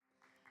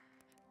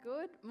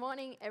Good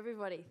morning,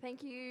 everybody.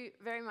 Thank you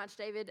very much,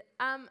 David.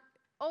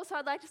 Also,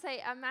 I'd like to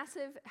say a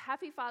massive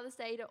happy Father's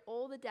Day to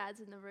all the dads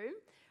in the room.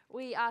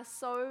 We are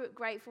so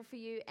grateful for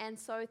you and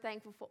so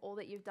thankful for all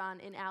that you've done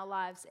in our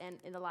lives and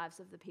in the lives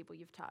of the people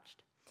you've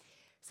touched.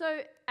 So,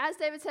 as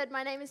David said,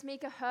 my name is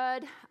Mikka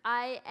Hurd.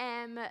 I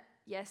am,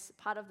 yes,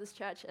 part of this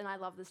church, and I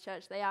love this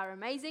church. They are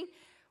amazing.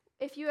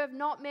 If you have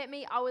not met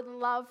me, I would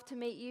love to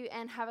meet you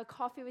and have a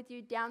coffee with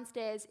you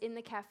downstairs in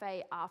the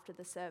cafe after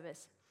the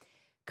service.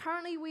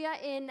 Currently, we are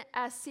in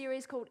a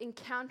series called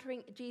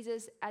Encountering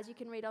Jesus, as you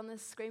can read on the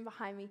screen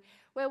behind me,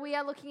 where we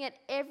are looking at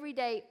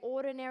everyday,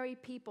 ordinary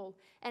people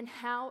and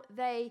how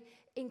they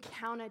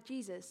encounter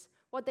Jesus,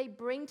 what they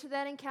bring to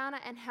that encounter,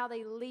 and how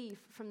they leave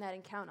from that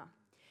encounter.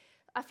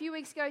 A few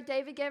weeks ago,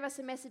 David gave us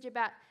a message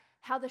about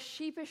how the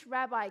sheepish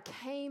rabbi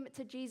came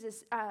to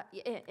Jesus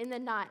in the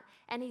night,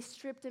 and he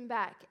stripped him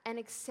back and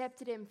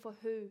accepted him for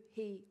who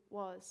he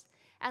was.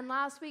 And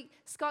last week,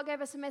 Scott gave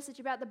us a message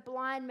about the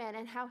blind man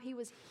and how he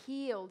was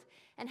healed,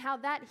 and how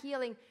that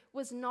healing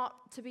was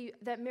not to be,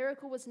 that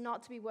miracle was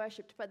not to be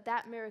worshipped, but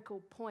that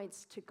miracle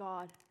points to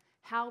God.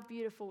 How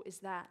beautiful is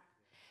that?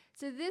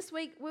 So this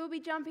week, we'll be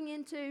jumping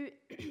into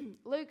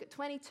Luke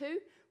 22,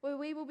 where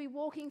we will be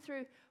walking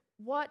through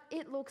what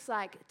it looks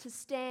like to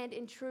stand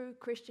in true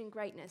Christian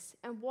greatness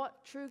and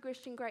what true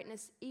Christian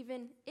greatness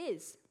even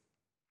is.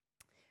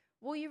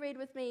 Will you read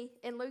with me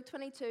in Luke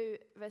 22,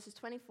 verses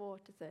 24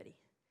 to 30?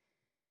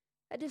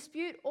 A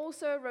dispute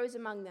also arose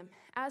among them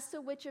as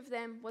to which of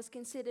them was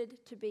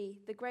considered to be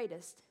the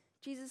greatest.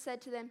 Jesus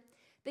said to them,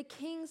 "The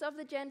kings of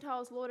the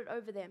Gentiles lord it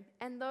over them,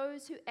 and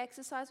those who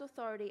exercise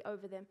authority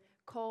over them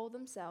call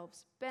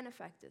themselves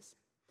benefactors.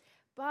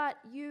 But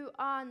you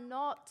are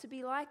not to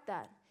be like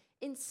that.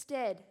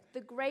 Instead,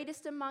 the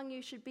greatest among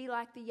you should be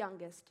like the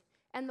youngest,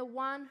 and the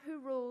one who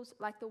rules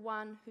like the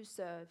one who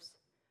serves.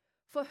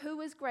 For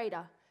who is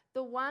greater,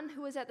 the one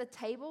who is at the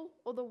table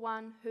or the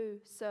one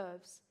who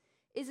serves?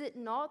 Is it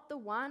not the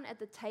one at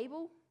the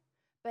table?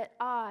 But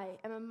I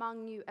am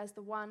among you as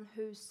the one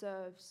who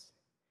serves.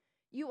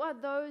 You are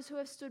those who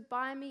have stood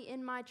by me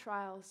in my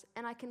trials,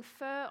 and I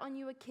confer on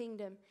you a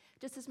kingdom,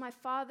 just as my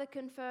Father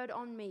conferred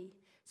on me,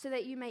 so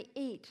that you may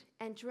eat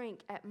and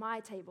drink at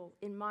my table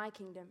in my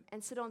kingdom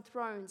and sit on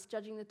thrones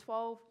judging the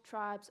 12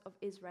 tribes of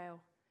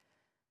Israel."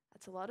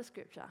 That's a lot of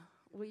scripture.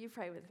 Will you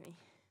pray with me?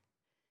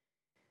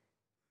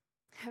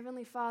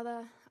 Heavenly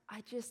Father, I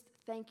just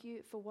thank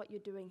you for what you're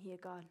doing here,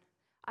 God.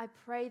 I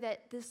pray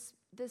that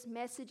this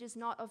message is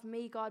not of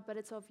me, God, but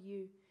it's of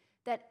you.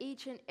 That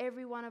each and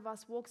every one of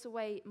us walks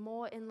away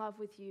more in love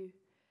with you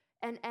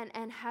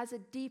and has a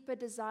deeper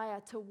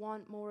desire to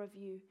want more of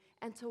you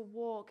and to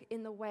walk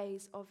in the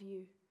ways of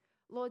you.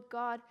 Lord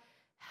God,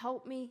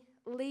 help me,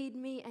 lead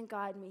me, and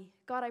guide me.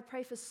 God, I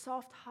pray for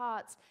soft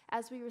hearts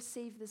as we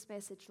receive this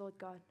message, Lord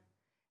God.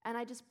 And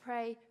I just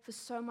pray for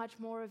so much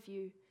more of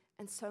you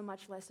and so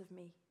much less of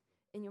me.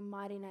 In your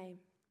mighty name,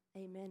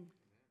 amen.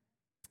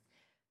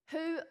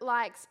 Who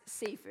likes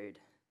seafood?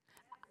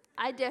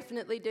 I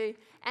definitely do.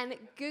 And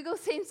Google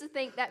seems to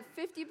think that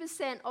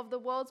 50% of the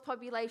world's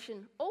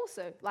population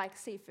also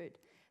likes seafood.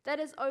 That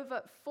is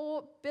over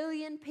 4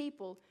 billion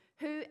people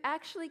who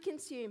actually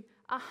consume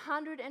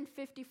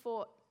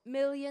 154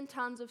 million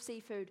tons of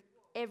seafood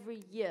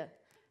every year.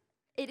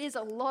 It is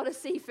a lot of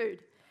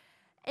seafood.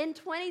 In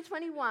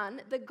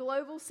 2021, the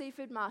global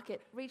seafood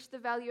market reached the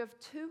value of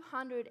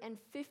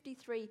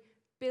 $253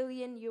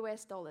 billion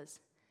US dollars.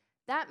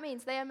 That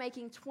means they are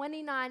making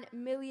 $29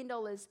 million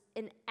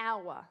an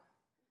hour.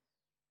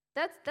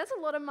 That's a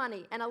lot of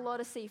money and a lot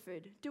of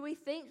seafood. Do we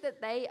think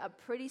that they are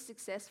pretty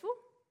successful?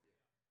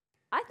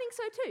 I think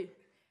so too.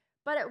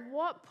 But at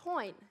what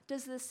point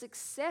does the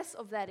success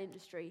of that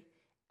industry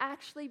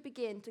actually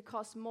begin to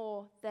cost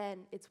more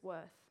than it's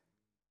worth?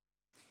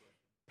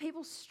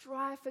 People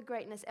strive for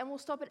greatness and will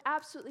stop at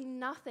absolutely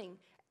nothing,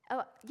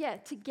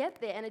 to get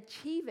there and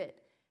achieve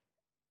it.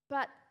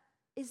 But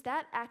is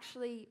that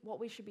actually what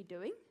we should be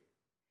doing?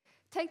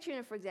 Take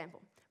tuna, for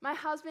example. My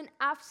husband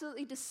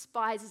absolutely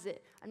despises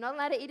it. I'm not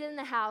allowed to eat it in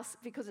the house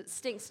because it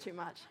stinks too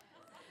much.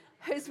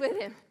 Who's with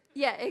him?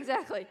 Yeah,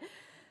 exactly.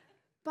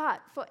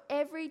 But for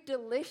every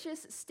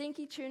delicious,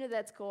 stinky tuna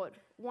that's caught,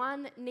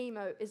 one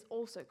Nemo is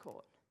also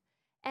caught.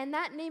 And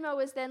that Nemo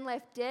is then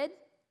left dead,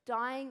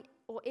 dying,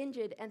 or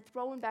injured and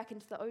thrown back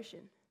into the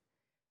ocean.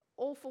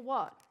 All for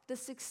what? The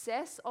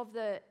success of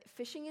the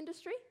fishing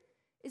industry?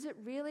 Is it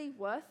really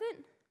worth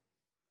it?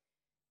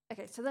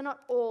 Okay, so they're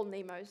not all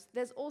Nemos.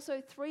 There's also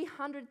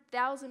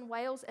 300,000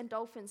 whales and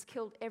dolphins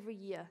killed every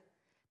year.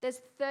 There's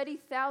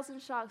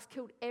 30,000 sharks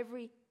killed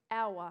every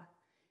hour.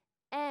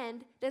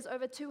 And there's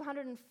over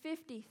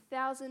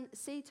 250,000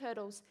 sea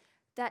turtles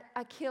that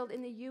are killed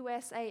in the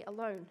USA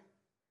alone.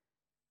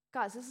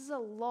 Guys, this is a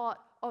lot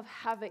of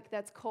havoc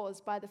that's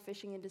caused by the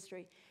fishing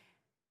industry.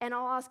 And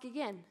I'll ask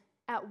again,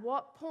 at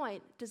what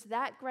point does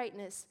that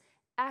greatness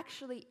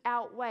actually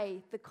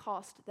outweigh the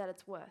cost that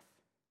it's worth?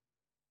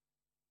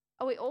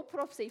 Are we all put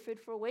off seafood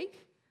for a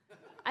week?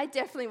 I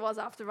definitely was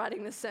after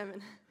writing this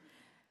sermon.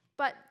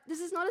 But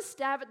this is not a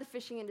stab at the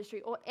fishing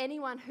industry or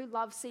anyone who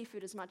loves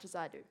seafood as much as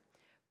I do.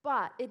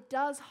 but it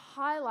does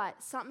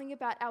highlight something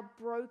about our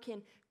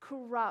broken,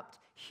 corrupt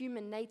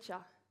human nature.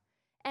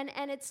 And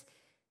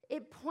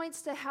it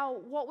points to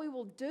what we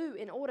will do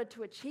in order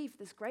to achieve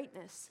this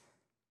greatness.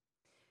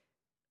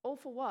 All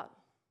for what?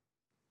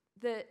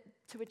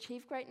 To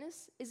achieve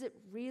greatness? Is it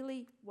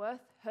really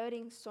worth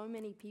hurting so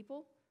many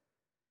people?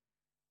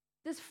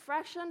 This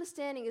fractured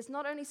understanding is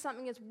not only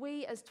something as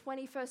we as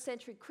 21st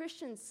century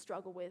Christians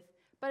struggle with,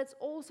 but it's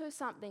also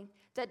something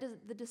that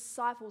the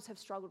disciples have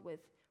struggled with.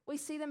 We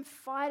see them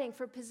fighting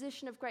for a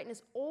position of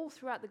greatness all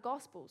throughout the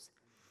Gospels.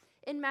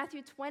 In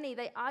Matthew 20,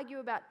 they argue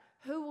about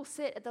who will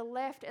sit at the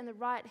left and the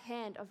right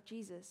hand of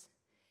Jesus.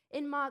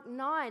 In Mark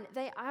 9,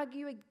 they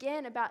argue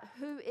again about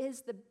who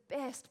is the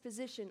best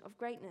position of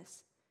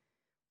greatness.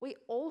 We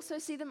also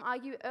see them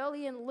argue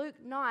early in Luke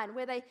 9,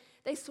 where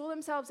they saw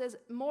themselves as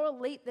more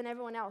elite than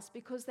everyone else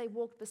because they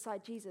walked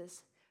beside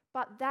Jesus.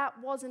 But that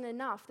wasn't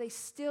enough. They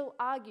still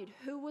argued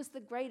who was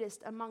the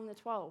greatest among the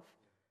 12,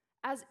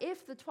 as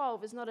if the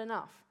 12 is not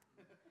enough.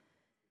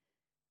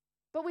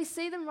 But we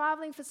see them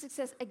rivaling for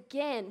success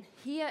again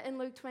here in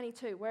Luke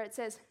 22, where it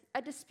says,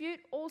 "A dispute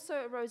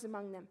also arose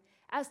among them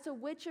as to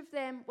which of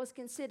them was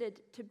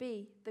considered to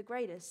be the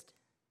greatest."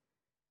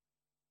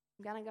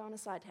 I'm going to go on a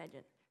side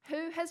tangent.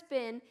 Who has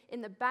been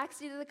in the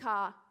backseat of the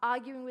car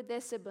arguing with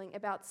their sibling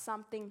about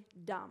something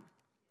dumb?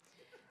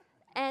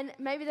 And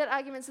maybe that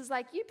argument is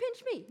like, you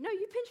pinch me. No,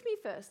 you pinch me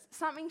first.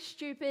 Something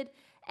stupid.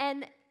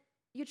 And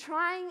you're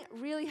trying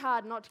really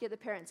hard not to get the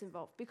parents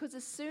involved, because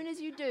as soon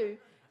as you do,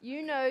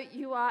 you know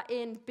you are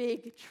in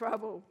big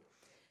trouble.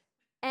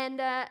 And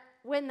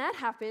when that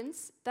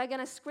happens, they're going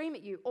to scream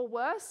at you. Or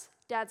worse,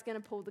 Dad's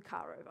going to pull the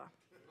car over.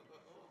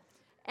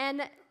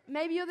 And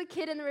maybe you're the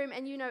kid in the room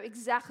and you know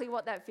exactly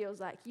what that feels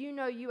like. You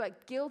know you are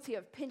guilty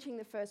of pinching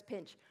the first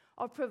pinch,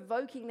 of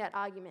provoking that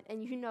argument,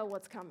 and you know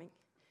what's coming.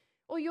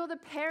 Or you're the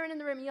parent in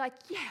the room and you're like,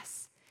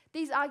 yes,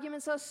 these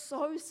arguments are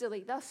so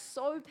silly, they're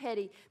so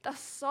petty, they're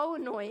so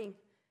annoying.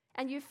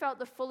 And you felt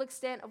the full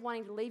extent of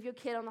wanting to leave your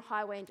kid on the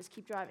highway and just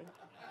keep driving.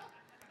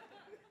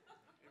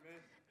 Amen.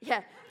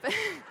 Yeah.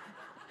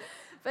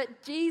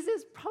 But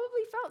Jesus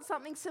probably felt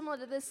something similar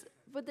to this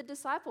with the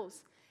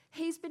disciples.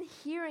 He's been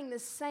hearing the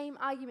same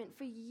argument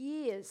for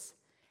years.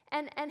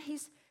 And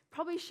he's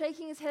probably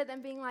shaking his head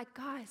and being like,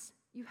 guys,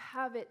 you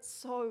have it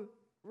so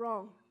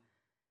wrong.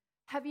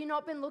 Have you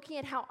not been looking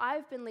at how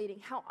I've been leading,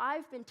 how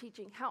I've been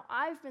teaching, how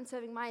I've been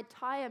serving my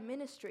entire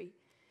ministry?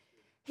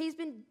 He's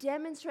been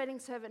demonstrating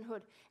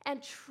servanthood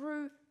and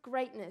true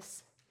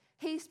greatness.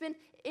 He's been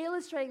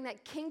illustrating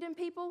that kingdom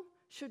people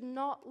should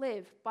not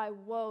live by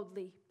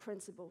worldly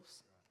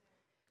principles.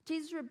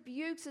 Jesus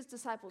rebukes his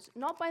disciples,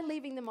 not by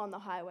leaving them on the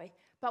highway,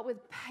 but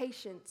with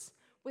patience,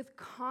 with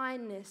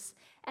kindness,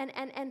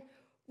 and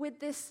with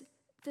this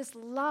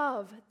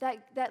love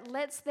that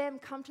lets them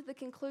come to the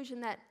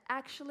conclusion that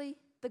actually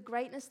the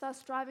greatness they're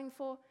striving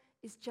for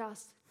is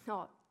just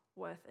not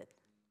worth it.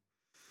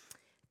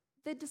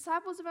 The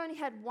disciples have only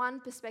had one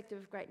perspective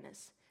of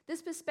greatness.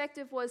 This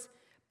perspective was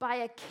by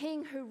a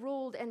king who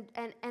ruled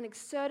and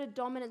exerted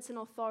dominance and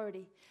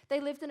authority. They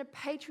lived in a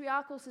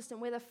patriarchal system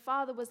where the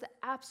father was the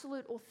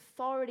absolute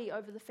authority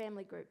over the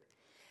family group.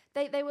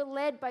 They were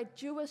led by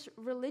Jewish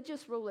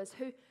religious rulers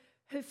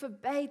who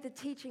forbade the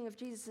teaching of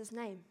Jesus'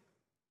 name.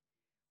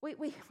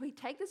 We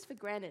take this for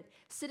granted,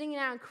 sitting in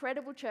our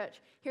incredible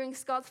church, hearing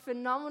Scott's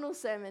phenomenal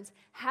sermons,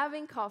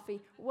 having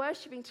coffee,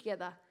 worshiping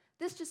together.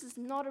 This just is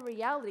not a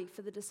reality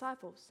for the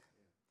disciples.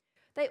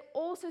 They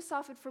also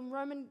suffered from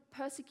Roman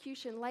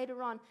persecution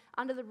later on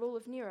under the rule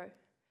of Nero,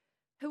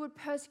 who would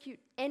persecute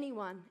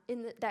anyone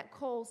that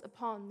calls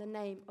upon the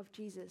name of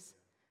Jesus.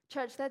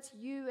 Church, that's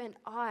you and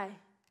I.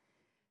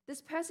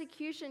 This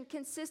persecution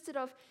consisted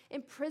of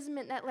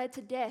imprisonment that led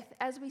to death,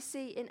 as we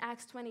see in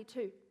Acts 22.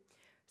 It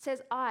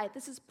says,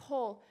 this is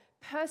Paul,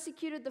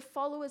 persecuted the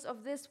followers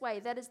of this way,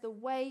 that is the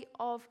way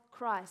of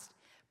Christ.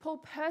 Paul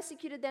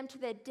persecuted them to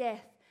their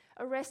death,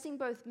 arresting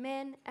both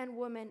men and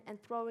women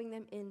and throwing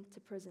them into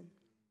prison.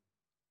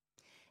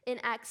 In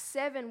Acts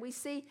 7, we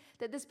see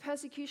that this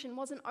persecution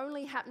wasn't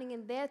only happening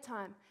in their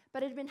time,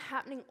 but it had been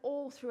happening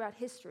all throughout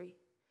history.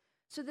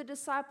 So the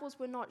disciples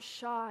were not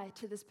shy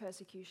to this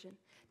persecution.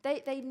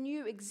 They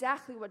knew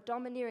exactly what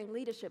domineering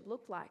leadership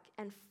looked like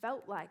and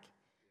felt like.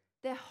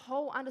 Their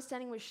whole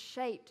understanding was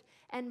shaped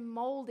and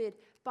molded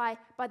by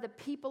the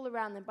people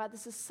around them, by the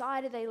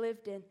society they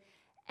lived in.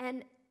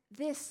 And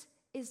this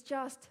is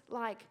just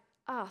like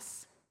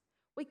us.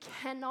 We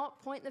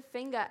cannot point the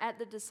finger at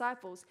the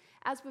disciples.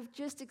 As we've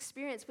just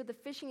experienced with the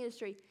fishing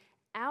industry,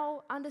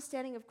 our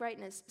understanding of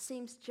greatness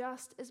seems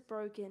just as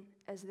broken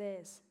as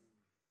theirs.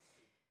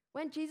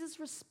 When Jesus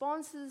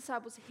responds to the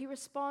disciples, he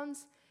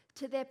responds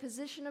to their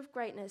position of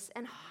greatness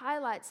and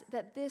highlights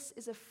that this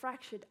is a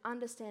fractured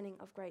understanding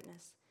of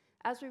greatness.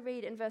 As we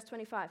read in verse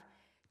 25,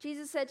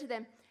 Jesus said to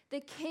them,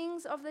 "The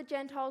kings of the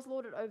Gentiles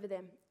lord it over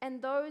them,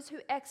 and those who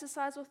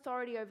exercise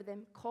authority over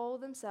them call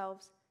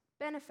themselves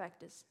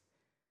benefactors."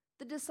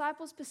 The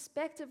disciples'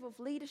 perspective of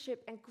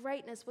leadership and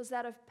greatness was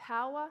that of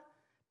power,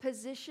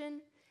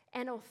 position,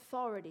 and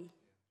authority.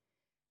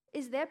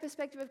 Is their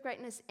perspective of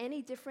greatness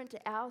any different to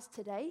ours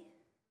today?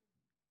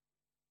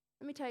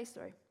 Let me tell you a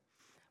story.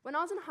 When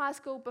I was in high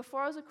school,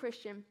 before I was a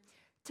Christian,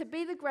 to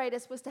be the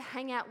greatest was to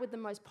hang out with the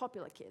most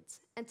popular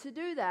kids. And to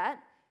do that,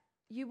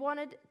 you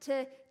wanted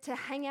to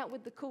hang out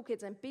with the cool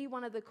kids and be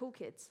one of the cool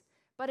kids.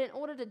 But in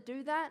order to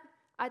do that,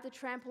 I had to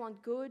trample on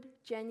good,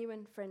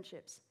 genuine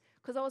friendships.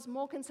 Because I was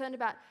more concerned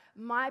about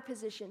my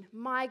position,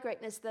 my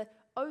greatness, the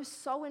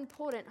so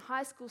important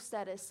high school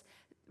status,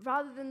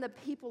 rather than the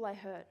people I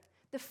hurt,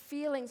 the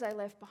feelings I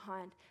left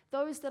behind,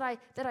 those that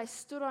I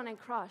stood on and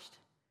crushed.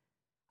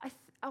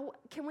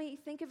 Can we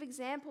think of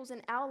examples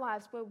in our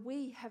lives where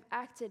we have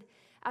acted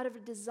out of a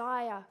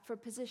desire for a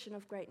position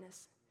of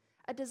greatness,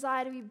 a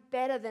desire to be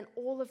better than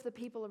all of the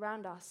people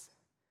around us?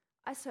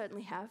 I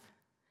certainly have.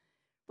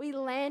 We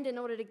land in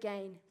order to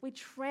gain. We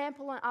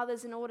trample on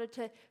others in order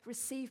to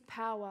receive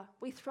power.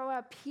 We throw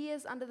our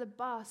peers under the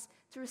bus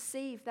to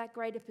receive that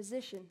greater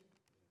position.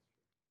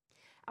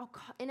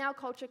 In our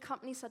culture,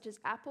 companies such as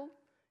Apple,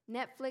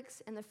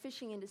 Netflix, and the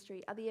fishing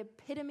industry are the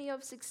epitome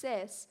of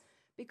success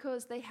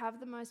because they have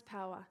the most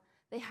power,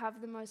 they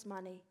have the most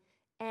money,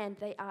 and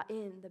they are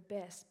in the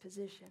best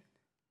position.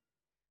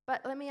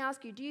 But let me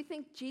ask you, do you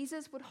think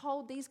Jesus would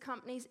hold these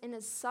companies in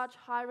as such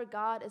high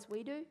regard as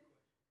we do?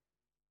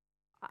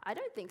 I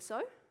don't think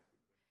so.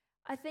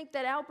 I think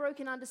that our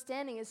broken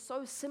understanding is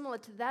so similar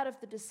to that of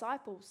the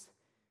disciples.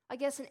 I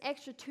guess an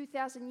extra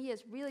 2,000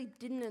 years really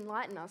didn't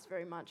enlighten us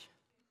very much.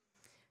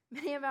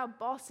 Many of our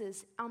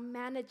bosses, our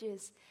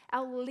managers,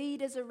 our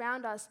leaders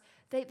around us,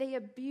 they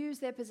abuse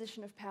their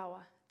position of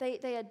power.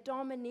 They are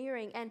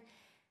domineering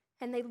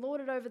and they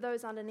lord it over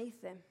those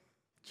underneath them,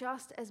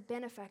 just as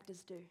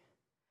benefactors do.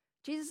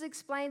 Jesus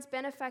explains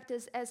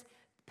benefactors as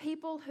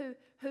people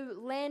who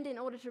lend in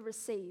order to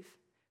receive,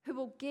 who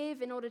will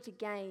give in order to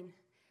gain.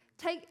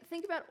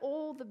 Think about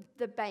all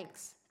the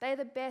banks. They're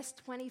the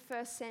best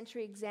 21st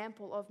century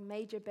example of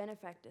major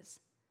benefactors.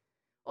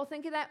 Or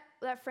think of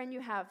that friend you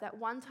have, that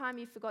one time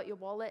you forgot your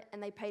wallet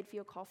and they paid for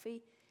your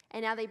coffee,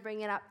 and now they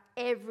bring it up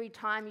every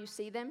time you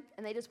see them,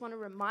 and they just want to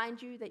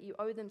remind you that you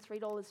owe them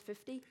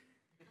 $3.50.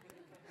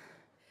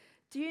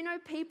 Do you know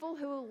people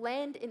who will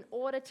lend in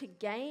order to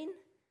gain?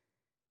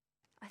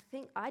 I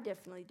think I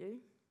definitely do.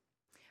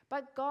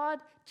 But God,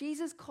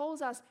 Jesus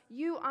calls us,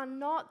 you are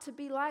not to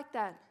be like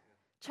that.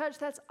 Church,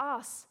 that's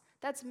us.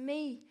 That's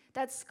me.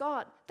 That's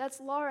Scott. That's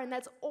Lauren.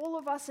 That's all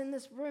of us in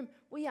this room.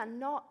 We are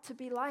not to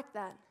be like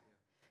that.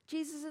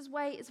 Jesus'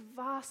 way is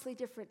vastly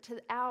different to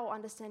our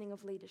understanding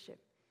of leadership.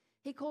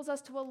 He calls us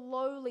to a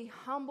lowly,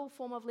 humble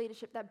form of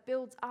leadership that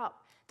builds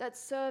up, that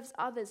serves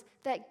others,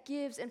 that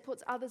gives and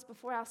puts others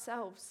before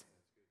ourselves.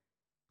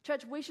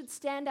 Church, we should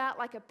stand out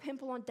like a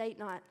pimple on date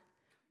night.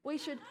 We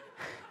should,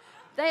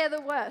 they are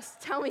the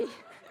worst, tell me.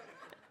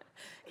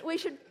 We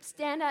should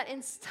stand out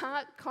in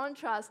stark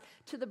contrast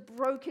to the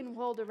broken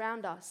world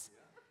around us.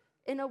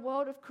 In a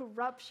world of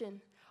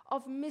corruption,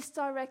 of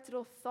misdirected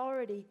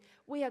authority,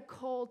 we are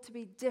called to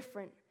be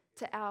different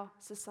to our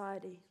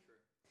society.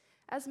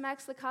 As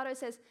Max Lucado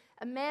says,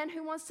 a man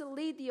who wants to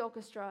lead the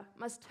orchestra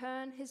must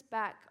turn his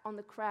back on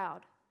the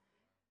crowd.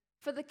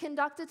 For the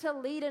conductor to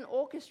lead an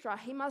orchestra,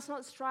 he must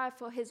not strive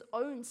for his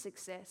own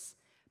success,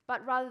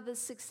 but rather the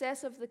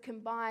success of the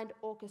combined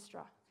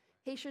orchestra.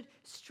 He should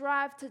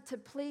strive to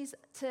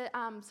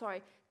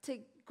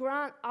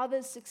grant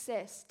others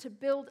success, to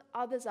build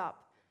others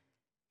up.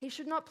 He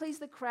should not please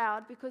the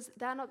crowd because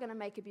they're not going to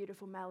make a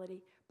beautiful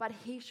melody, but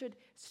he should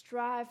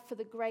strive for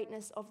the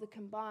greatness of the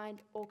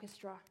combined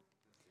orchestra.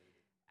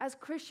 As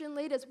Christian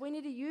leaders, we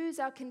need to use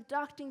our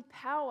conducting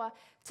power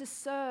to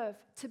serve,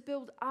 to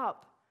build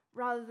up,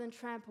 rather than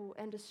trample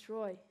and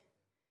destroy.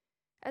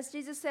 As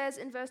Jesus says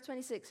in verse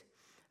 26,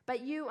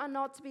 but you are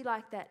not to be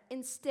like that.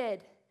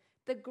 Instead,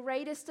 the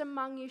greatest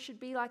among you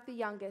should be like the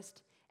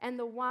youngest, and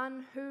the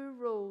one who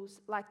rules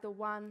like the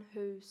one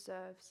who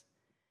serves.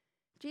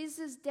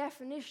 Jesus'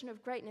 definition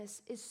of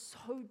greatness is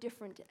so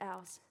different to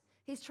ours.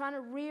 He's trying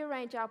to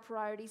rearrange our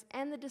priorities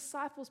and the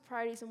disciples'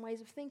 priorities and ways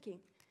of thinking.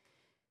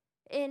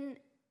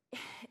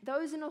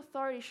 Those in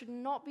authority should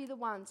not be the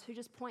ones who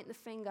just point the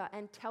finger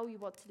and tell you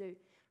what to do.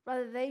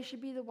 Rather, they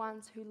should be the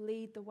ones who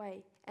lead the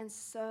way and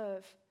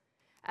serve.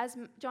 As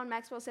John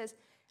Maxwell says,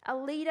 a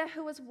leader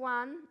is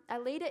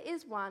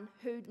one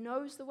who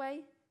knows the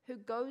way, who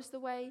goes the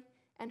way,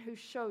 and who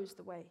shows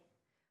the way.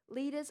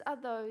 Leaders are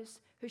those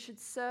who should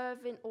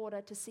serve in order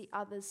to see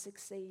others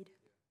succeed.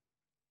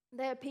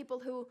 They are people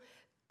who will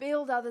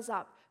build others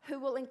up, who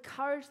will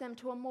encourage them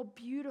to a more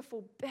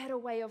beautiful, better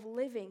way of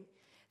living.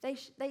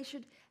 They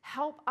should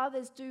help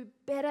others do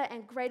better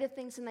and greater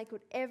things than they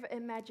could ever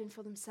imagine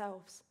for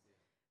themselves.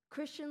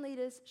 Christian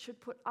leaders should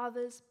put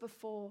others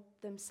before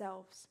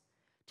themselves,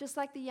 just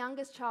like the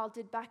youngest child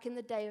did back in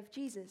the day of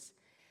Jesus.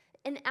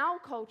 In our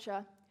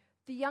culture,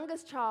 the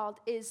youngest child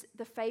is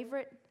the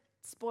favorite,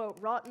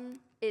 spoiled rotten,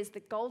 is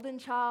the golden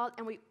child,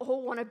 and we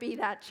all want to be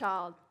that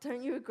child.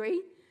 Don't you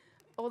agree?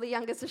 All the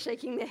youngest are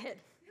shaking their head.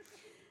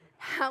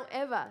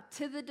 However,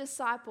 to the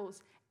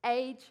disciples,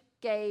 age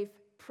gave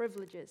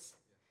privileges.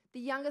 The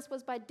youngest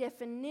was by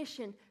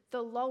definition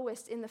the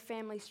lowest in the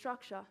family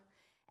structure.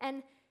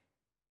 And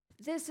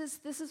this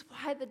is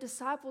why the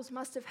disciples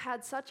must have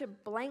had such a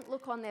blank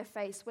look on their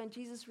face when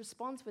Jesus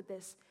responds with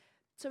this.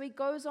 So he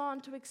goes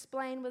on to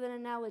explain with an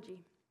analogy.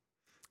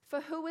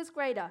 For who is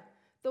greater,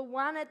 the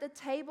one at the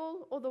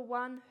table or the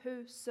one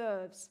who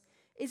serves?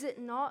 Is it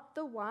not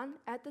the one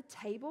at the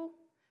table?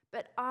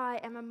 But I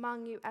am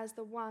among you as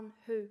the one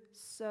who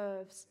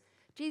serves.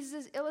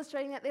 Jesus is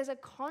illustrating that there's a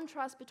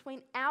contrast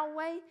between our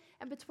way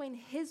and between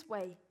his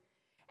way.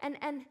 And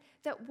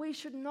that we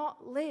should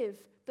not live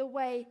the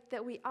way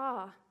that we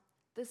are.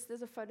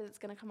 There's a photo that's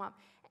going to come up.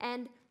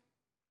 And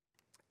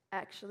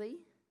actually,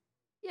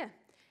 yeah.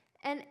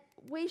 And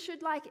we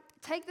should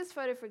take this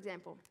photo, for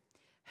example.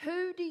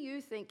 Who do you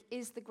think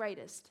is the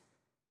greatest?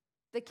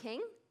 The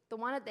king? The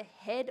one at the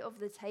head of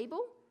the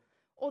table?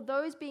 Or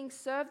those being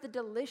served the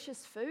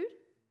delicious food?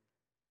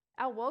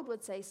 Our world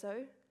would say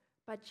so,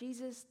 but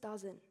Jesus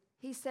doesn't.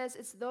 He says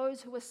it's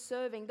those who are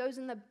serving, those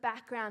in the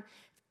background,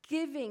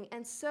 giving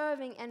and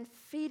serving and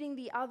feeding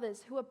the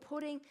others, who are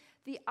putting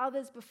the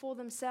others before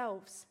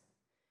themselves.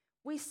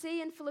 We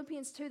see in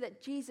Philippians 2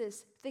 that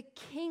Jesus, the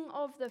king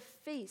of the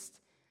feast,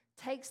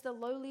 takes the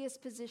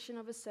lowliest position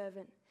of a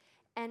servant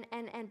and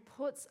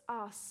puts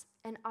us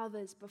and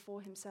others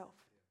before himself.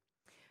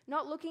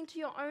 Not looking to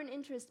your own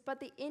interest, but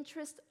the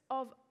interest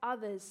of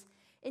others.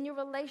 In your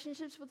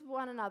relationships with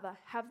one another,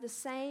 have the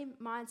same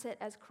mindset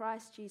as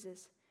Christ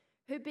Jesus,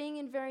 who being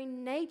in very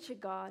nature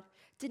God,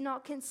 did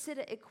not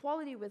consider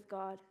equality with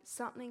God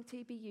something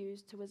to be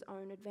used to his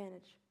own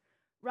advantage.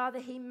 Rather,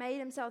 he made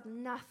himself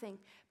nothing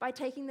by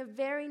taking the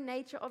very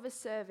nature of a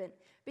servant,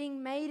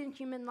 being made in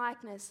human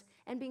likeness,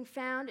 and being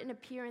found in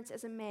appearance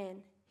as a man.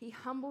 He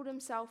humbled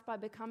himself by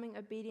becoming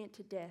obedient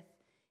to death,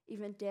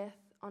 even death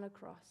on a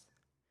cross.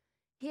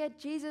 Here,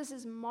 Jesus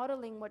is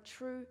modeling what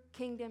true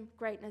kingdom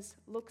greatness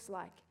looks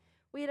like.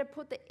 We are to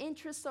put the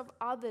interests of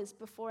others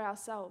before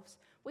ourselves.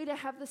 We are to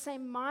have the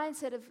same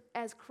mindset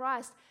as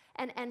Christ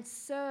and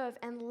serve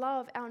and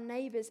love our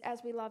neighbors as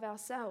we love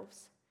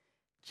ourselves.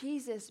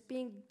 Jesus,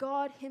 being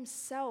God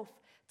himself,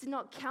 did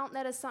not count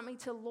that as something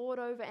to lord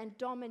over and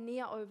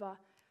domineer over.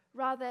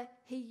 Rather,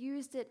 he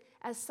used it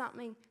as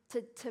something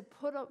to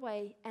put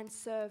away and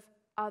serve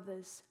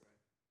others.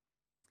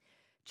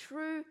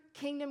 True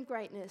kingdom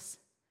greatness,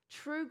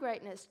 true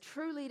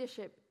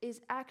leadership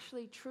is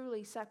actually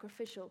truly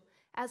sacrificial,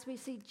 as we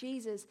see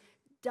Jesus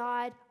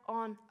died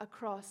on a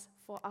cross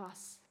for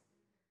us.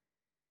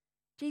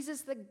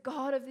 Jesus, the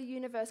God of the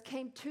universe,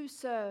 came to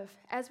serve,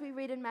 as we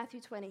read in Matthew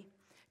 20.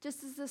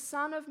 Just as the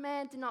Son of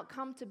Man did not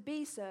come to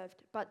be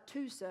served, but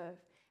to serve,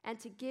 and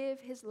to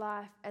give his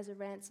life as a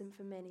ransom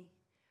for many.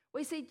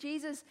 We see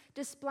Jesus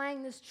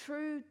displaying this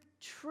true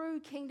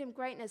kingdom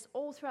greatness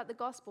all throughout the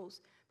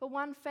Gospels. But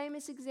one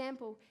famous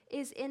example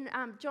is in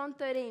John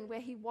 13, where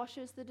he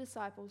washes the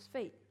disciples'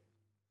 feet.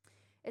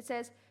 It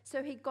says,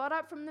 so he got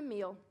up from the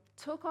meal,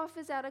 took off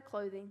his outer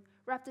clothing,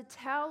 wrapped a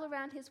towel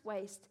around his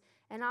waist,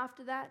 and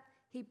after that,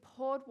 he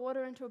poured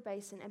water into a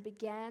basin and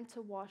began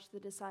to wash the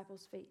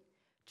disciples' feet,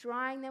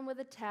 drying them with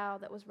a towel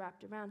that was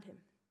wrapped around him.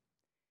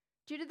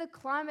 Due to the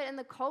climate and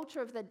the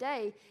culture of the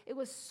day, it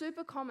was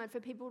super common for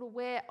people to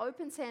wear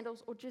open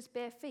sandals or just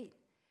bare feet.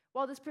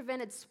 While this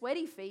prevented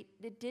sweaty feet,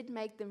 it did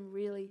make them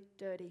really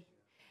dirty.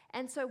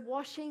 And so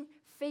washing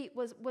feet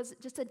was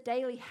just a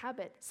daily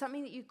habit,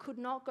 something that you could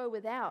not go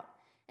without.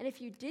 And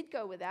if you did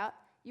go without,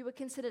 you were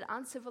considered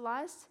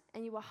uncivilized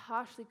and you were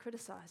harshly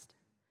criticized.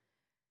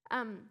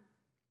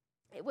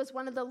 It was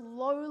one of the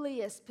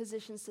lowliest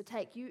positions to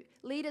take.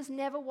 Leaders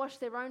never washed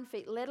their own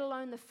feet, let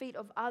alone the feet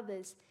of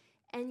others.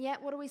 And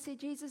yet, what do we see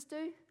Jesus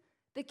do?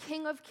 The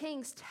King of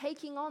Kings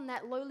taking on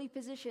that lowly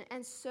position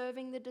and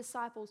serving the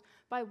disciples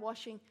by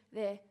washing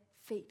their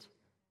feet.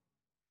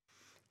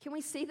 Can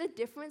we see the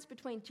difference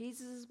between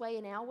Jesus' way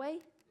and our way?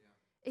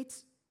 Yeah.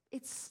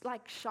 It's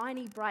like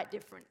shiny, bright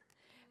different.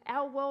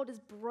 Our world is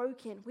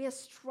broken. We are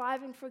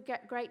striving for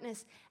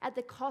greatness at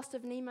the cost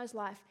of Nemo's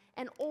life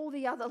and all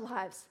the other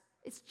lives.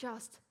 It's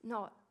just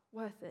not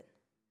worth it.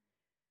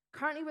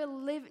 Currently,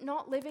 we're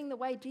not living the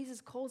way Jesus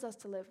calls us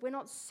to live. We're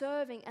not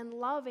serving and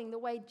loving the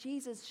way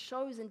Jesus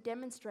shows and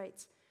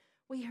demonstrates.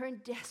 We are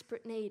in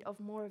desperate need of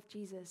more of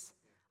Jesus.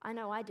 I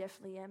know I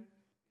definitely am.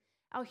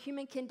 Our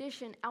human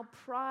condition, our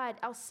pride,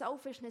 our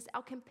selfishness,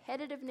 our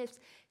competitiveness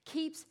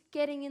keeps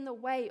getting in the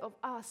way of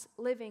us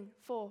living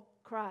for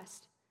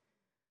Christ.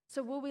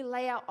 So will we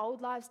lay our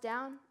old lives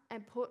down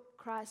and put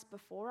Christ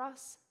before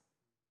us?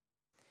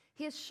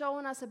 He has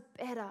shown us a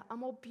better, a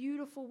more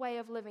beautiful way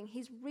of living.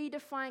 He's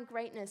redefined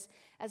greatness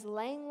as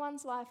laying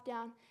one's life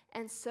down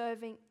and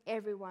serving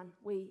everyone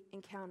we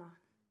encounter.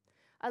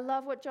 I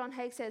love what John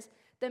Haig says.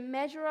 The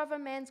measure of a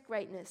man's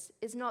greatness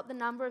is not the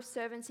number of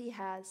servants he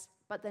has,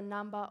 but the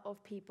number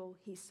of people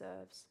he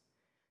serves.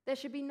 There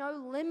should be no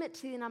limit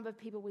to the number of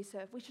people we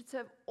serve. We should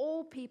serve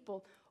all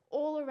people,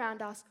 all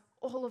around us,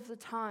 all of the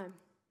time.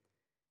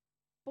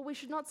 But we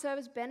should not serve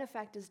as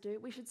benefactors do.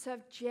 We should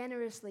serve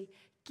generously,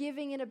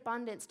 giving in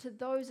abundance to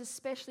those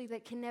especially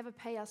that can never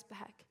pay us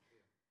back.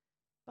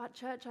 But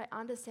church, I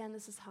understand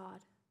this is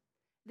hard.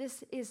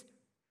 This is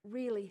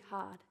really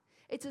hard.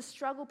 It's a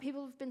struggle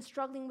people have been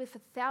struggling with for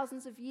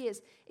thousands of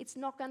years. It's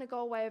not going to go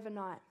away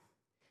overnight.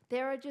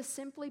 There are just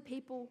simply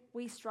people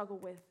we struggle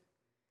with.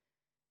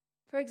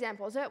 For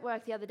example, I was at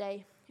work the other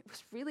day. It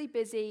was really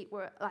busy.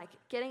 We're like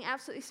getting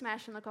absolutely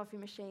smashed on the coffee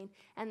machine,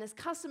 and this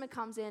customer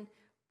comes in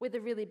with a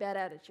really bad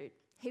attitude.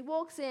 He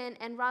walks in,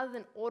 and rather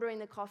than ordering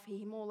the coffee,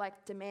 he more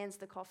like demands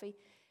the coffee,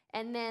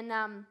 and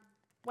then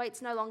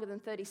waits no longer than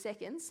 30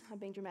 seconds. I'm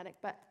being dramatic,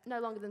 but no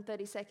longer than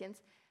 30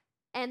 seconds.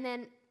 And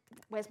then,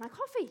 where's my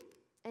coffee?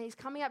 And he's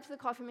coming up to the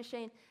coffee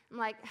machine. I'm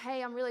like,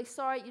 hey, I'm really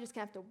sorry. You're just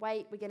going to have to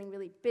wait. We're getting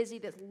really busy.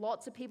 There's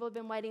lots of people who have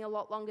been waiting a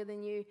lot longer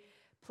than you.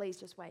 Please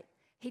just wait.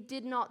 He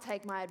did not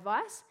take my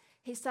advice.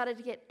 He started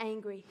to get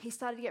angry. He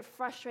started to get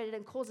frustrated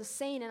and cause a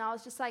scene. And I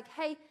was just like,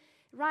 hey,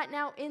 right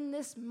now in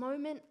this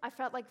moment, I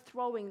felt like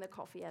throwing the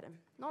coffee at him,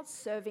 not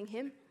serving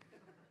him.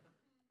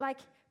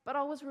 But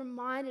I was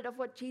reminded of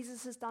what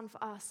Jesus has done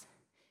for us.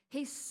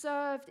 He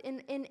served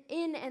in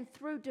and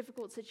through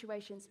difficult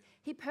situations.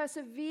 He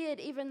persevered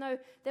even though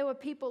there were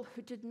people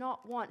who did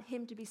not want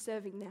him to be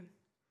serving them.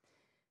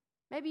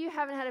 Maybe you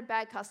haven't had a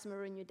bad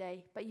customer in your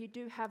day, but you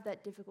do have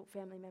that difficult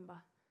family member.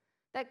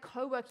 That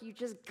coworker you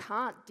just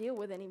can't deal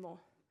with anymore.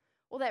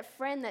 Or that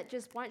friend that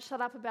just won't shut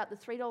up about the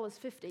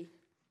 $3.50.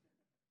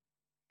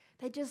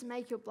 They just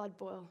make your blood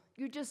boil.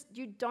 You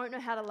don't know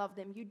how to love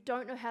them. You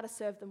don't know how to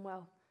serve them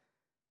well.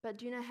 But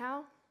do you know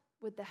how?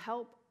 With the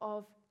help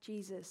of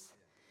Jesus.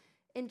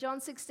 In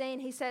John 16,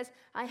 he says,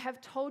 I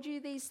have told you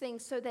these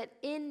things so that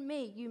in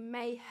me you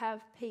may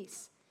have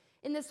peace.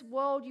 In this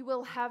world you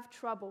will have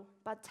trouble,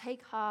 but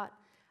take heart,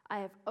 I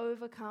have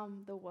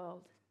overcome the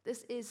world.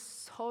 This is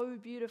so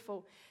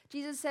beautiful.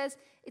 Jesus says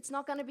it's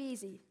not going to be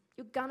easy.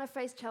 You're going to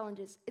face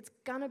challenges. It's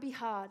going to be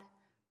hard,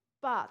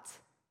 but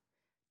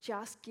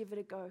just give it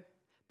a go.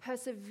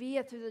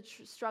 Persevere through the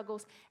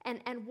struggles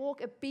and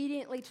walk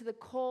obediently to the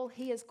call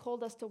he has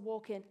called us to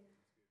walk in.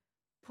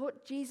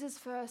 Put Jesus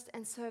first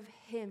and serve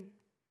him.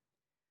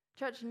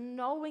 Church,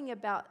 knowing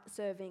about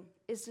serving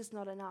is just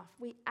not enough.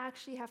 We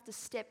actually have to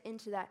step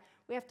into that.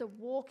 We have to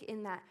walk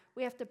in that.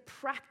 We have to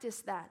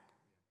practice that.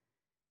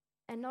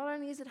 And not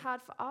only is it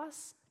hard for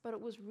us, but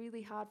it was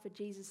really hard for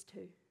Jesus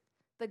too.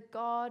 The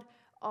God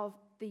of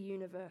the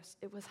universe,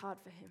 it was hard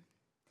for him.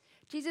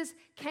 Jesus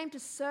came to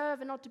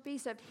serve and not to be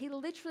served. He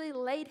literally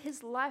laid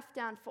his life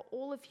down for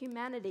all of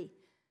humanity,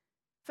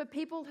 for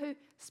people who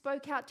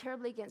spoke out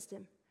terribly against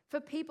him, for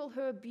people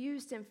who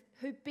abused him,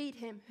 who beat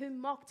him, who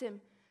mocked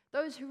him,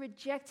 those who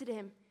rejected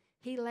him.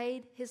 He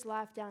laid his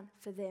life down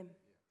for them.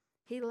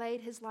 He laid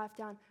his life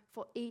down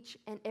for each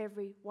and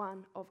every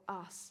one of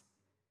us.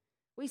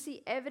 We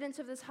see evidence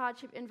of this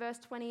hardship in verse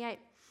 28,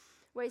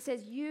 where it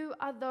says, you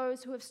are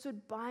those who have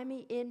stood by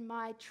me in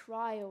my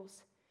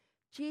trials.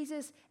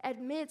 Jesus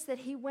admits that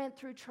he went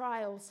through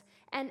trials,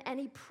 and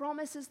he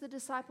promises the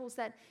disciples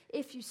that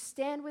if you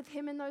stand with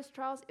him in those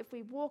trials, if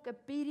we walk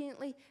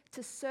obediently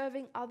to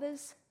serving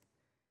others,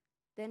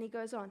 then he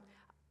goes on,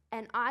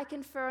 and I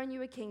confer on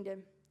you a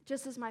kingdom,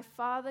 just as my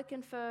Father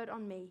conferred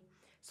on me,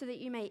 so that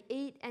you may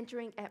eat and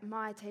drink at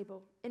my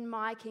table in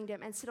my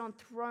kingdom and sit on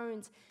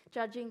thrones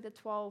judging the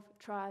 12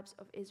 tribes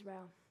of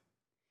Israel.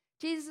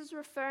 Jesus is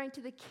referring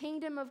to the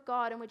kingdom of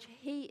God in which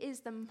he is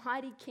the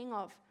mighty king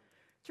of.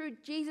 Through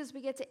Jesus,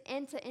 we get to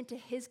enter into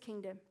his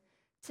kingdom,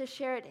 to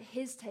share at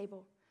his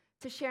table,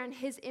 to share in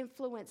his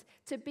influence,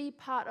 to be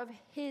part of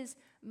his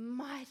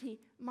mighty,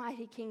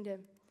 mighty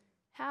kingdom.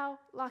 How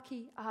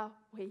lucky are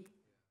we?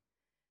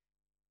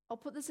 I'll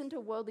put this into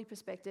a worldly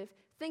perspective.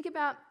 Think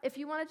about if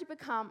you wanted to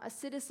become a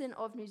citizen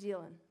of New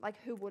Zealand. Like,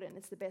 who wouldn't?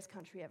 It's the best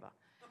country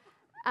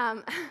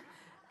ever.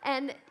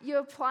 And you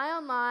apply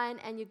online,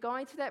 and you're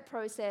going through that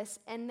process,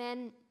 and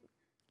then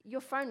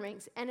your phone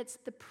rings, and it's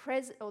the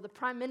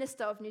Prime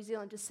Minister of New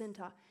Zealand,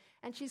 Jacinta,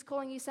 and she's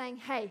calling you saying,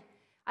 hey,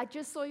 I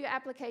just saw your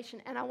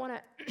application, and I want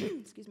to,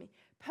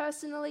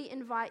 personally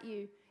invite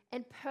you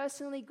and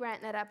personally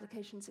grant that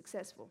application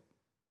successful.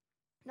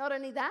 Not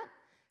only that,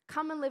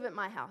 come and live at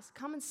my house.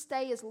 Come and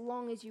stay as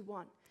long as you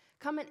want.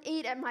 Come and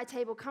eat at my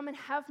table. Come and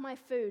have my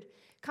food.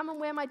 Come and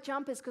wear my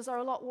jumpers because they're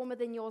a lot warmer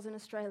than yours in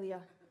Australia.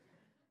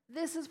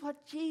 This is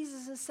what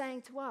Jesus is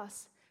saying to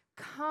us.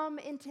 Come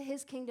into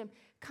his kingdom.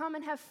 Come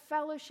and have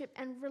fellowship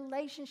and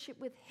relationship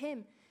with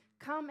him.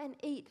 Come and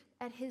eat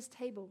at his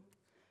table.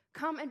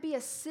 Come and be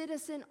a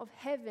citizen of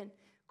heaven,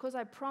 because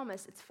I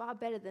promise it's far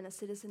better than a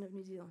citizen of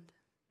New Zealand.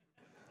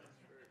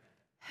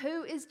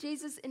 Who is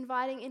Jesus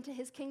inviting into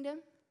his kingdom?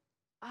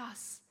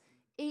 Us.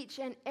 Each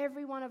and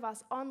every one of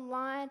us,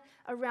 online,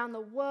 around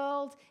the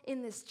world,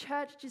 in this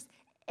church, just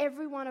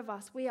every one of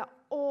us. We are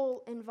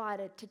all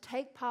invited to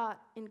take part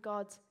in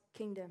God's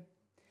kingdom.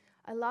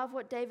 I love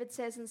what David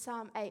says in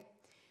Psalm 8.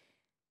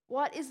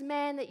 What is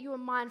man that you are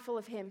mindful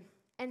of him,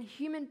 and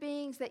human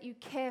beings that you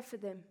care for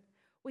them?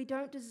 We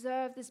don't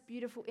deserve this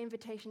beautiful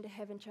invitation to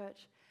heaven,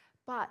 church,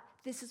 but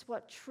this is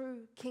what true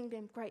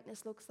kingdom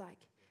greatness looks like.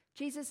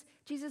 Jesus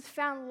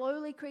found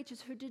lowly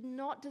creatures who did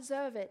not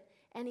deserve it,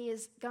 and he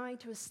is going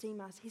to esteem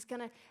us. He's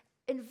going to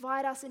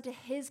invite us into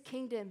his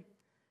kingdom.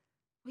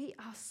 We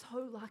are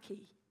so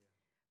lucky.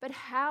 But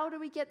how do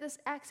we get this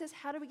access?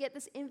 How do we get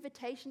this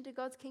invitation to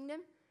God's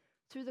kingdom?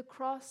 Through the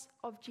cross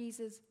of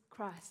Jesus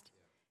Christ.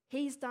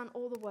 He's done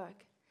all the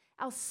work.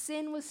 Our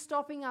sin was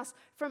stopping us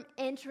from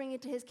entering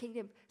into his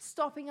kingdom,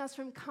 stopping us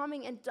from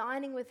coming and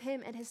dining with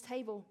him at his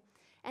table.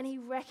 And he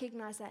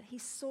recognized that. He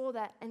saw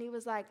that. And he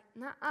was like,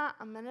 nah,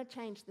 I'm going to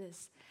change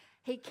this.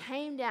 He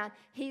came down.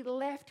 He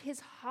left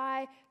his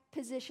high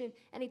position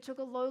and he took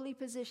a lowly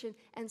position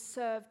and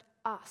served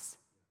us.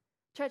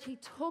 Church, he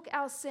took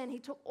our sin. He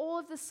took all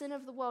of the sin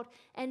of the world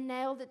and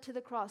nailed it to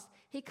the cross.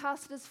 He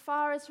cast it as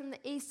far as from the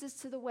east as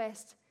to the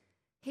west.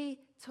 He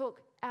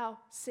took our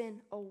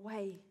sin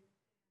away.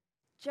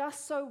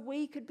 Just so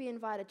we could be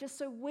invited. Just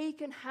so we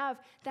can have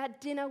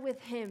that dinner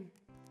with him.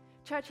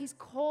 Church, he's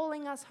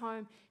calling us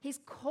home. He's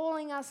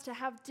calling us to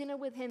have dinner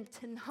with him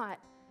tonight,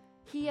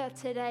 here,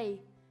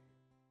 today.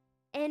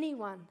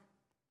 Anyone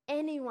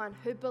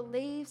who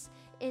believes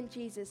in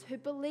Jesus, who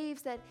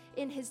believes that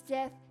in his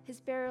death, his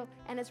burial,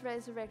 and his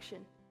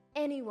resurrection,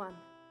 anyone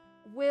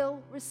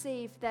will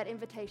receive that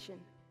invitation.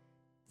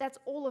 That's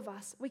all of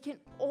us. We can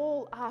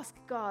all ask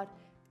God,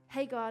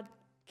 hey God,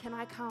 can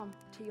I come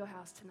to your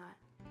house tonight?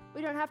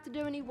 We don't have to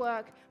do any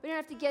work. We don't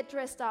have to get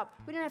dressed up.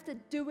 We don't have to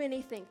do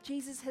anything.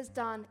 Jesus has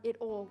done it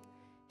all.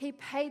 He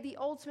paid the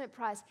ultimate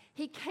price.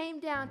 He came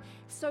down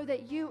so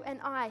that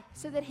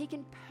so that he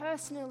can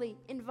personally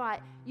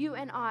invite you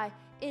and I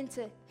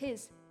into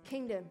his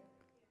kingdom.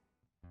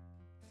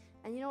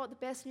 And you know what the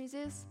best news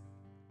is?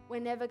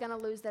 We're never going to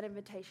lose that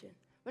invitation.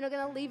 We're not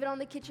going to leave it on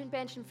the kitchen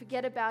bench and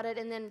forget about it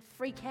and then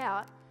freak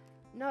out.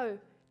 No,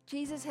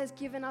 Jesus has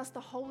given us the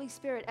Holy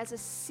Spirit as a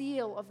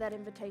seal of that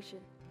invitation.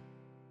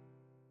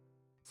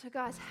 So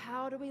guys,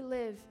 how do we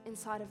live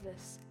inside of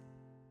this?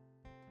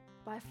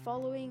 By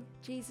following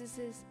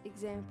Jesus'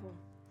 example.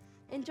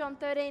 In John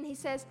 13, he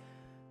says,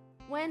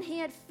 when he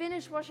had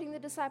finished washing the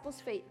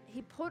disciples' feet,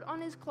 he put on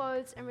his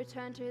clothes and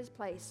returned to his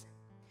place.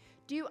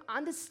 Do you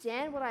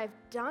understand what I have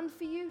done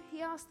for you?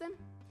 He asked them.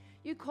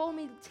 You call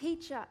me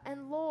teacher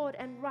and Lord,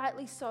 and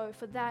rightly so,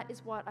 for that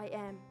is what I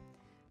am.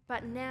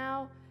 But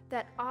now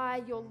that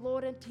I, your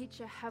Lord and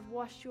teacher, have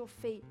washed your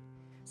feet,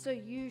 so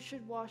you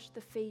should wash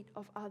the feet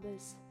of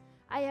others.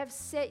 I have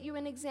set you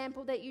an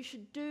example that you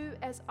should do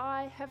as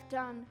I have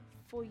done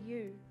for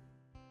you.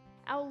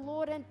 Our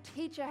Lord and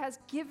teacher has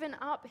given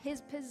up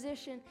his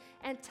position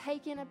and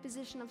taken a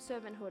position of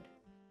servanthood.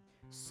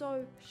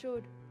 So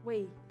should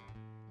we.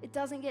 It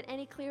doesn't get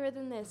any clearer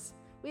than this.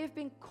 We have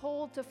been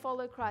called to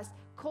follow Christ,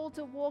 called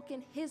to walk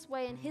in his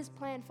way and his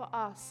plan for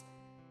us.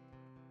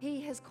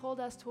 He has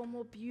called us to a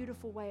more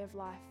beautiful way of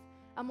life,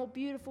 a more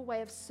beautiful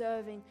way of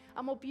serving,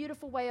 a more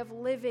beautiful way of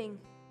living.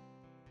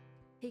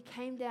 He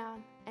came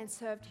down and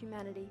served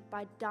humanity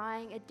by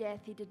dying a death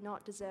he did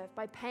not deserve,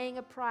 by paying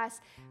a price,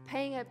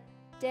 paying a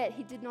debt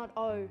he did not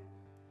owe.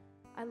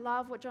 I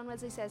love what John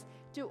Wesley says.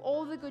 Do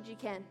all the good you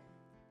can,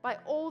 by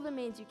all the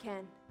means you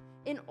can,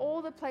 in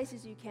all the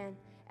places you can,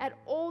 at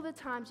all the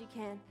times you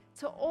can,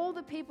 to all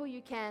the people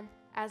you can,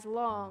 as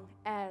long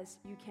as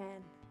you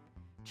can.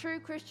 True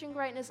Christian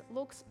greatness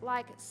looks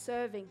like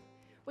serving.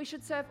 We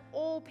should serve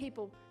all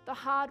people, the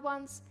hard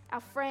ones,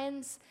 our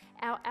friends,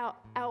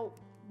 our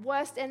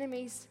worst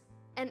enemies,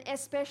 and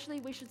especially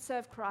we should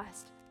serve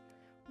Christ.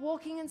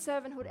 Walking in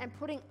servanthood and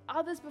putting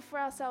others before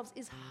ourselves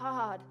is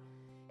hard.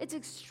 It's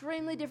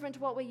extremely different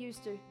to what we're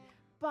used to,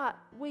 but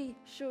we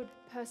should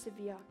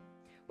persevere.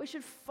 We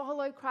should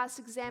follow Christ's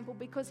example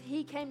because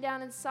he came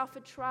down and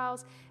suffered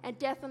trials and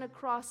death on a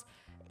cross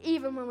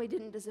even when we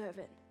didn't deserve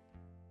it.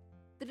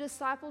 The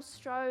disciples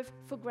strove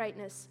for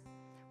greatness.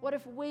 What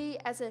if we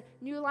as a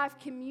New Life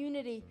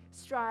community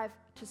strive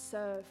to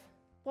serve?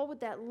 What would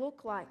that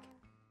look like?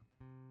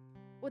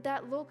 Would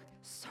that look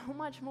so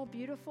much more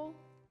beautiful?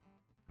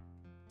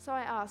 So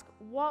I ask,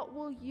 what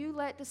will you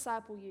let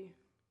disciple you?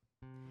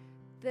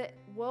 The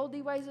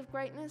worldly ways of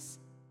greatness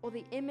or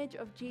the image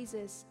of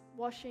Jesus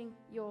washing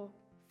your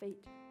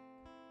feet?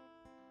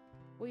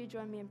 Will you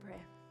join me in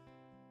prayer?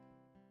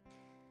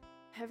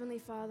 Heavenly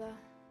Father,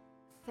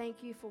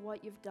 thank you for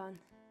what you've done.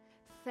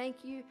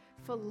 Thank you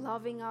for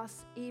loving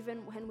us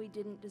even when we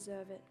didn't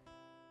deserve it.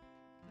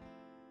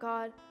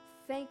 God,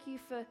 thank you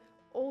for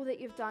all that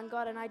you've done,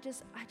 God, and I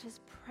just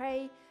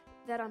pray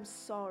that I'm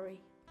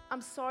sorry.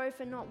 I'm sorry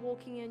for not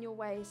walking in your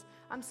ways.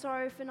 I'm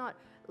sorry for not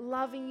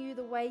loving you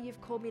the way you've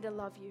called me to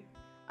love you.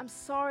 I'm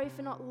sorry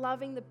for not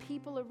loving the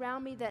people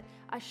around me that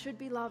I should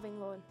be loving,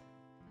 Lord.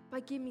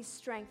 But give me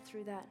strength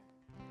through that.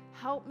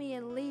 Help me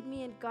and lead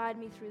me and guide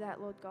me through that,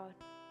 Lord God.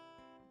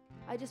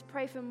 I just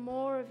pray for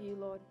more of you,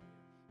 Lord.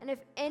 And if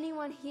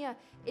anyone here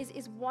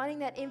is wanting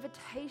that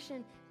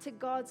invitation to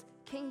God's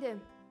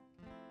kingdom,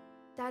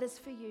 that is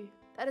for you.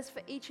 That is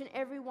for each and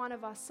every one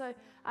of us. So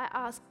I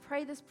ask,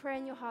 pray this prayer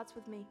in your hearts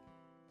with me.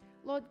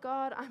 Lord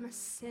God, I'm a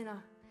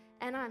sinner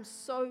and I'm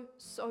so,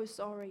 so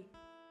sorry.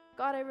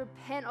 God, I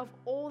repent of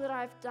all that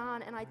I've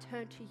done and I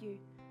turn to you.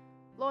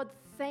 Lord,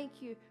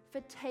 thank you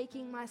for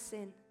taking my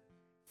sin.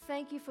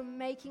 Thank you for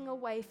making a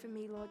way for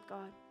me, Lord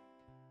God.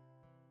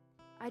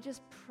 I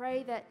just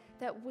pray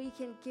that we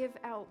can give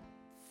our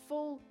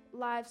full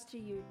lives to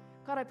you.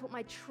 God, I put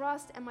my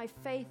trust and my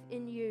faith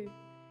in you.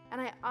 And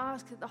I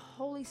ask that the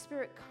Holy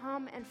Spirit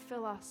come and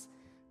fill us.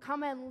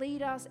 Come and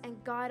lead us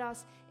and guide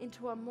us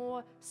into a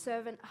more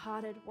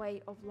servant-hearted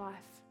way of life.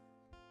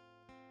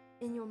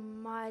 In your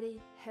mighty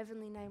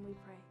heavenly name we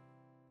pray.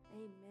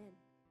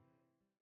 Amen.